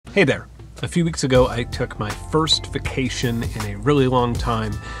Hey there. A few weeks ago, I took my first vacation in a really long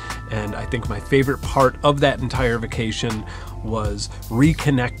time, and I think my favorite part of that entire vacation was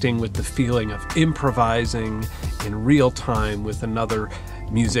reconnecting with the feeling of improvising in real time with another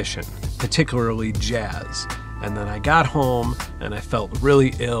musician, particularly jazz. And then I got home and I felt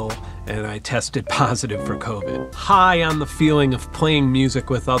really ill and I tested positive for COVID. High on the feeling of playing music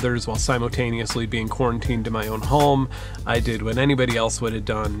with others while simultaneously being quarantined to my own home, I did what anybody else would have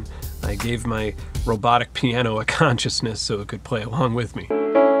done. I gave my robotic piano a consciousness so it could play along with me.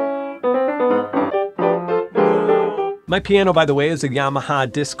 My piano, by the way, is a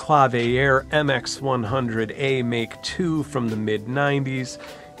Yamaha Disclavier MX100A Make 2 from the mid-90s.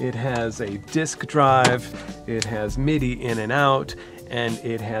 It has a disc drive, it has MIDI in and out, and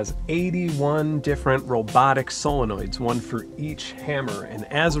it has 81 different robotic solenoids, one for each hammer. And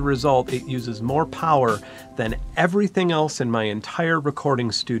as a result, it uses more power than everything else in my entire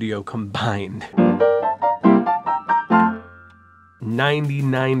recording studio combined.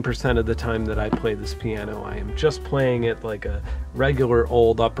 99% of the time that I play this piano, I am just playing it like a regular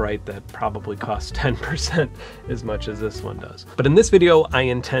old upright that probably costs 10% as much as this one does. But in this video, I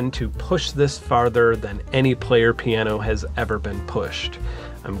intend to push this farther than any player piano has ever been pushed.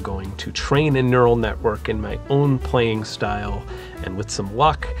 I'm going to train a neural network in my own playing style, and with some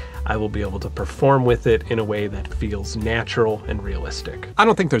luck, I will be able to perform with it in a way that feels natural and realistic. I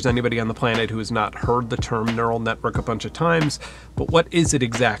don't think there's anybody on the planet who has not heard the term neural network a bunch of times, but what is it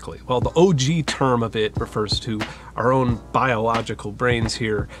exactly? Well, the OG term of it refers to our own biological brains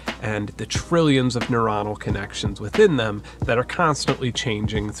here and the trillions of neuronal connections within them that are constantly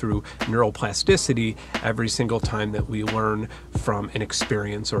changing through neuroplasticity every single time that we learn from an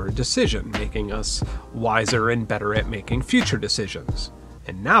experience or a decision, making us wiser and better at making future decisions.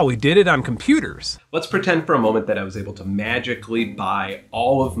 And now we did it on computers. Let's pretend for a moment that I was able to magically buy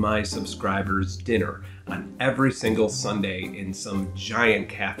all of my subscribers dinner on every single Sunday in some giant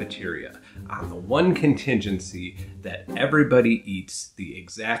cafeteria, on the one contingency that everybody eats the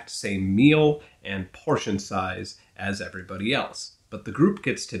exact same meal and portion size as everybody else. But the group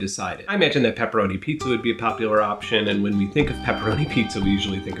gets to decide it. I imagine that pepperoni pizza would be a popular option, and when we think of pepperoni pizza, we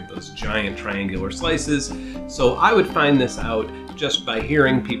usually think of those giant triangular slices. So I would find this out just by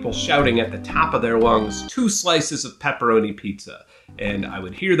hearing people shouting at the top of their lungs, 2 slices of pepperoni pizza. And I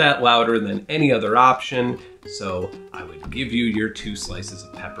would hear that louder than any other option, so I would give you your 2 slices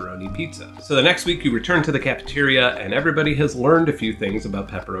of pepperoni pizza. So the next week you return to the cafeteria and everybody has learned a few things about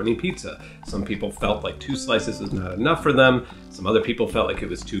pepperoni pizza. Some people felt like 2 slices was not enough for them, some other people felt like it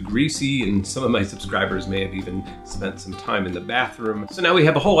was too greasy, and some of my subscribers may have even spent some time in the bathroom. So now we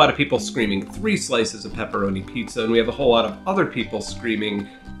have a whole lot of people screaming 3 slices of pepperoni pizza, and we have a whole lot of other people screaming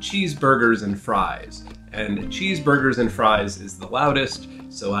cheeseburgers and fries. And cheeseburgers and fries is the loudest,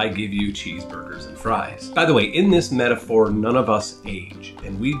 so I give you cheeseburgers and fries. By the way, in this metaphor, none of us age,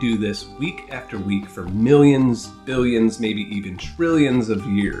 and we do this week after week for millions, billions, maybe even trillions of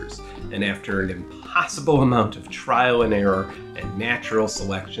years. And after an impossible amount of trial and error and natural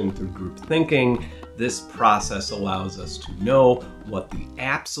selection through group thinking, this process allows us to know what the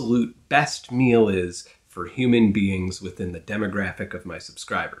absolute best meal is for human beings within the demographic of my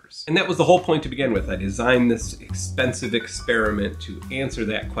subscribers. And that was the whole point to begin with. I designed this expensive experiment to answer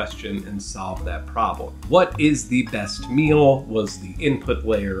that question and solve that problem. What is the best meal was the input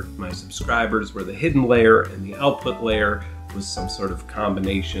layer. My subscribers were the hidden layer, and the output layer was some sort of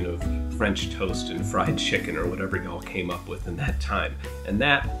combination of French toast and fried chicken or whatever y'all came up with in that time. And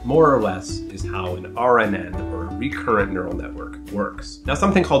that, more or less, is how an RNN, or a recurrent neural network, works. Now,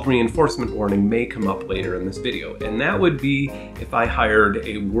 something called reinforcement learning may come up later in this video, and that would be if I hired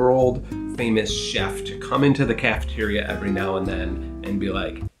a world-famous chef to come into the cafeteria every now and then and be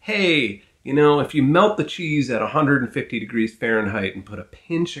like, hey, you know, if you melt the cheese at 150 degrees Fahrenheit and put a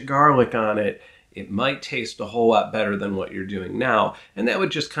pinch of garlic on it, it might taste a whole lot better than what you're doing now, and that would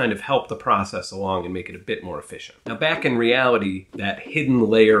just kind of help the process along and make it a bit more efficient. Now, back in reality, that hidden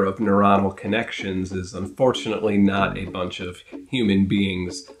layer of neuronal connections is unfortunately not a bunch of human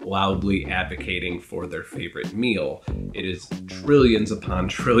beings loudly advocating for their favorite meal. It is trillions upon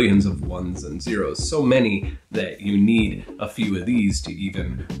trillions of ones and zeros, so many that you need a few of these to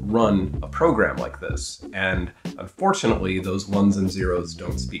even run a program like this. And unfortunately, those ones and zeros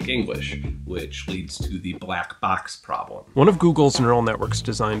don't speak English, which leads to the black box problem. One of Google's neural networks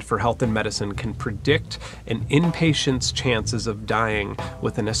designed for health and medicine can predict an inpatient's chances of dying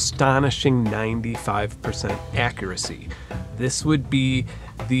with an astonishing 95% accuracy. this would be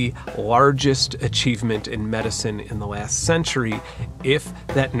the largest achievement in medicine in the last century if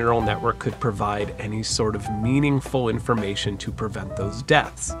that neural network could provide any sort of meaningful information to prevent those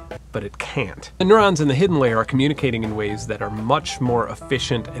deaths. But it can't. The neurons in the hidden layer are communicating in ways that are much more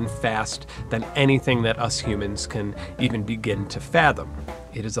efficient and fast than anything that us humans can even begin to fathom.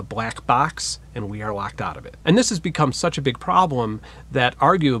 It is a black box, and we are locked out of it. And this has become such a big problem that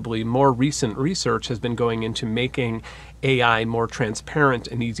arguably more recent research has been going into making AI more transparent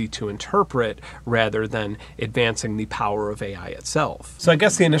and easy to interpret rather than advancing the power of AI itself. So I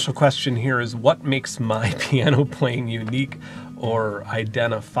guess the initial question here is, what makes my piano playing unique or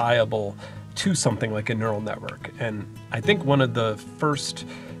identifiable to something like a neural network? And I think one of the first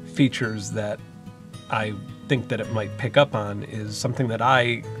features that I think that it might pick up on is something that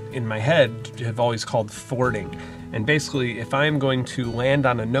I, in my head, have always called fording. And basically, if I'm going to land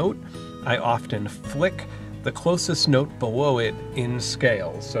on a note, I often flick the closest note below it in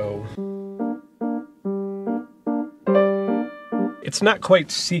scale. So it's not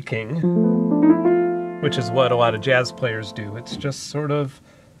quite seeking, which is what a lot of jazz players do. It's just sort of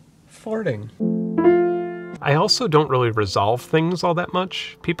fording. I also don't really resolve things all that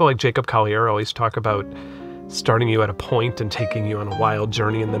much. People like Jacob Collier always talk about starting you at a point and taking you on a wild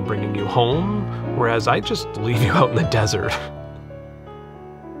journey and then bringing you home, whereas I just leave you out in the desert.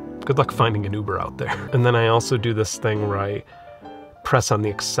 Good luck finding an Uber out there. And then I also do this thing where I press on the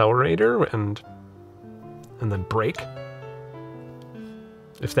accelerator and then brake.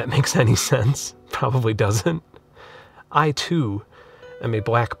 If that makes any sense. Probably doesn't. I too am a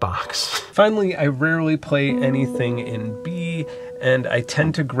black box. Finally, I rarely play anything in B, and I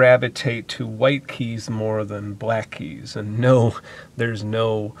tend to gravitate to white keys more than black keys. And no, there's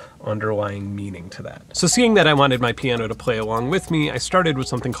no underlying meaning to that. So seeing that I wanted my piano to play along with me, I started with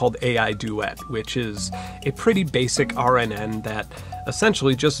something called AI Duet, which is a pretty basic RNN that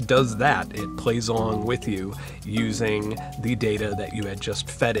essentially just does that. It plays along with you using the data that you had just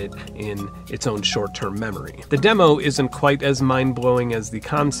fed it in its own short-term memory. The demo isn't quite as mind-blowing as the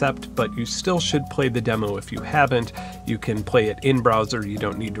concept, but you still should play the demo if you haven't. You can play it in browser, you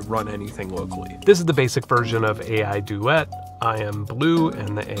don't need to run anything locally. This is the basic version of AI Duet. I am blue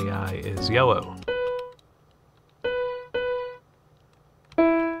and the AI is yellow.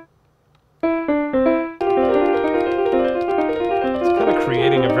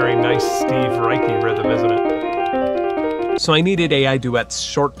 Creating a very nice Steve Reich rhythm, isn't it? So I needed AI Duet's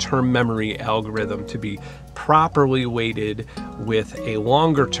short-term memory algorithm to be properly weighted with a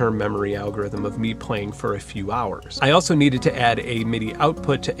longer-term memory algorithm of me playing for a few hours. I also needed to add a MIDI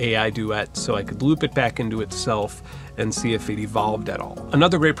output to AI Duet so I could loop it back into itself and see if it evolved at all.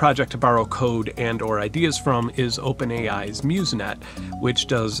 Another great project to borrow code and/or ideas from is OpenAI's MuseNet, which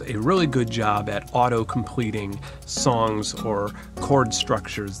does a really good job at auto-completing songs or chord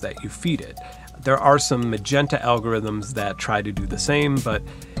structures that you feed it. There are some Magenta algorithms that try to do the same, but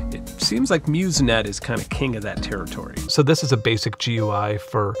it seems like MuseNet is kind of king of that territory. So this is a basic GUI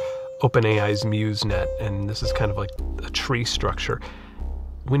for OpenAI's MuseNet, and this is kind of like a tree structure.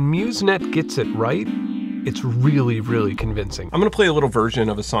 When MuseNet gets it right, it's really, really convincing. I'm gonna play a little version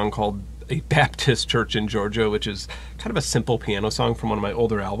of a song called A Baptist Church in Georgia, which is kind of a simple piano song from one of my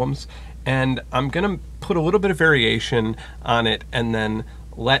older albums. And I'm gonna put a little bit of variation on it and then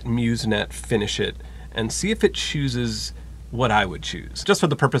let MuseNet finish it and see if it chooses what I would choose. Just for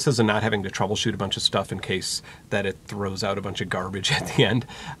the purposes of not having to troubleshoot a bunch of stuff in case that it throws out a bunch of garbage at the end,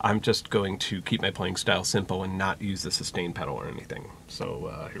 I'm just going to keep my playing style simple and not use the sustain pedal or anything.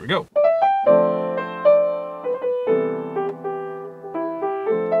 So here we go.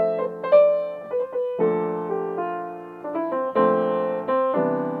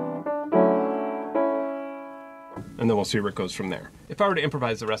 And then we'll see where it goes from there. If I were to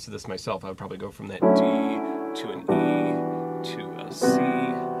improvise the rest of this myself, I would probably go from that D to an E to a C.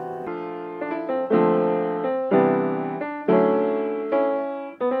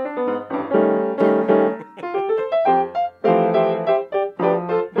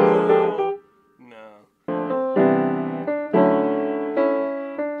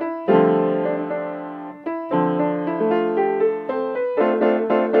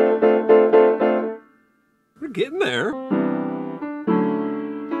 Getting there.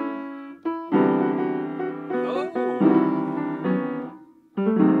 Oh.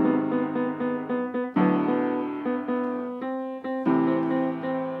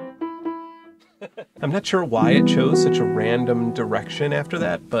 I'm not sure why it chose such a random direction after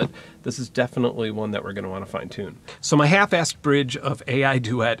that, but this is definitely one that we're going to want to fine tune. So my half-assed bridge of AI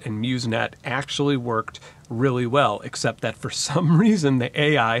Duet and MuseNet actually worked really well, except that for some reason the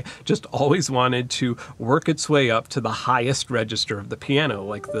AI just always wanted to work its way up to the highest register of the piano,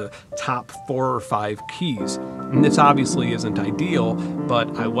 like the top 4 or 5 keys. And this obviously isn't ideal,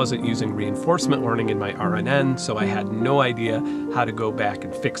 but I wasn't using reinforcement learning in my RNN, so I had no idea how to go back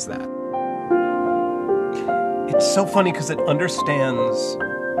and fix that. It's so funny because it understands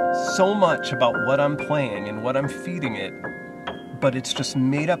so much about what I'm playing and what I'm feeding it, but it's just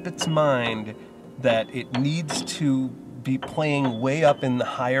made up its mind that it needs to be playing way up in the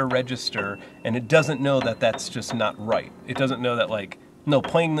higher register, and it doesn't know that that's just not right. It doesn't know that, like, no,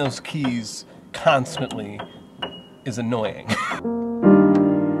 playing those keys constantly is annoying.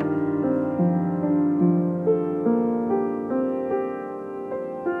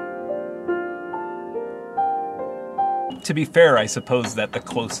 To be fair, I suppose that the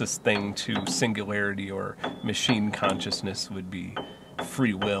closest thing to singularity or machine consciousness would be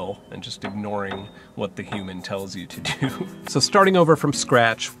free will and just ignoring what the human tells you to do. So starting over from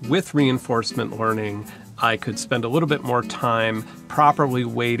scratch with reinforcement learning, I could spend a little bit more time properly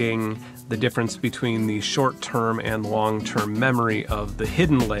weighting the difference between the short-term and long-term memory of the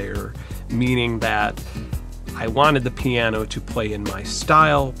hidden layer, meaning that I wanted the piano to play in my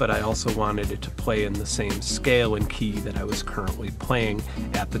style, but I also wanted it to play in the same scale and key that I was currently playing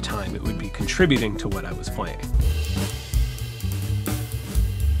at the time it would be contributing to what I was playing.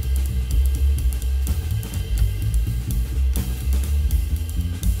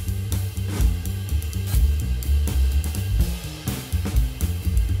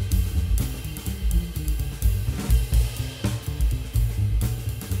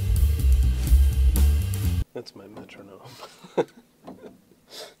 That's my metronome.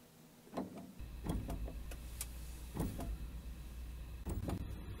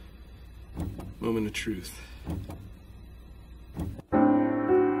 Moment of truth.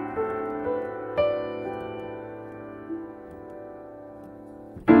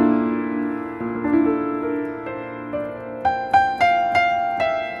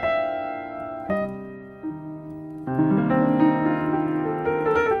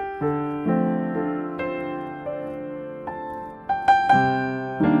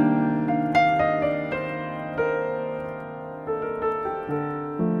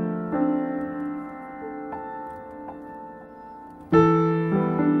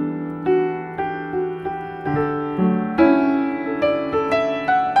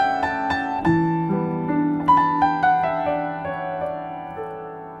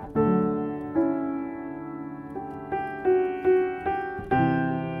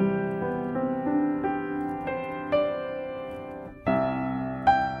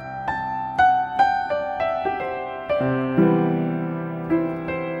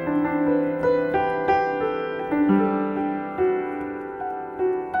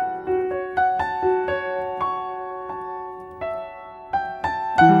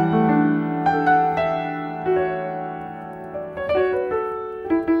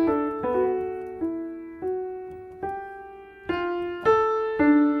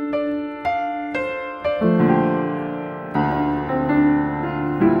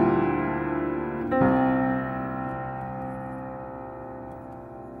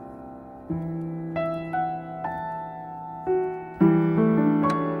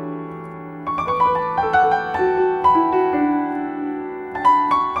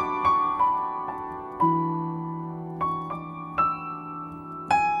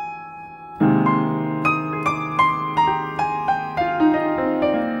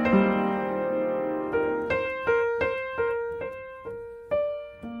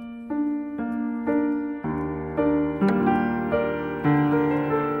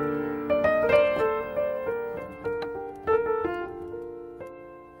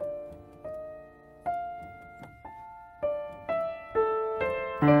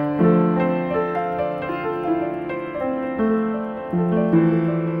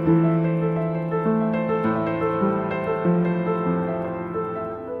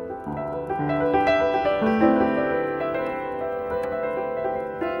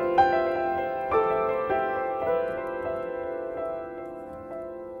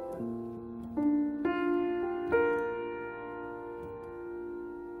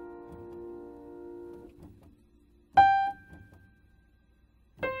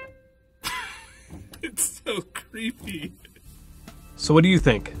 It's so creepy. So what do you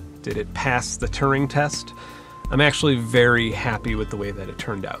think? Did it pass the Turing test? I'm actually very happy with the way that it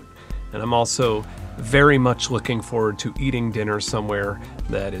turned out. And I'm also very much looking forward to eating dinner somewhere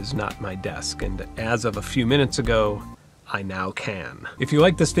that is not my desk. And as of a few minutes ago, I now can. If you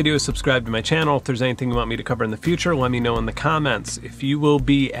like this video, subscribe to my channel. If there's anything you want me to cover in the future, let me know in the comments. If you will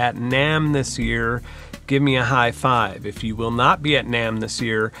be at NAMM this year, give me a high five. If you will not be at NAMM this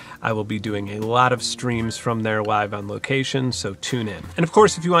year, I will be doing a lot of streams from there live on location, so tune in. And of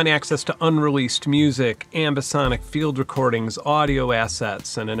course, if you want access to unreleased music, ambisonic field recordings, audio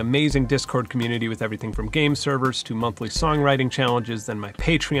assets, and an amazing Discord community with everything from game servers to monthly songwriting challenges, then my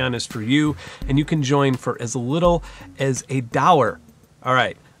Patreon is for you, and you can join for as little as $1. All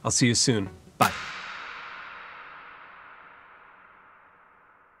right, I'll see you soon. Bye.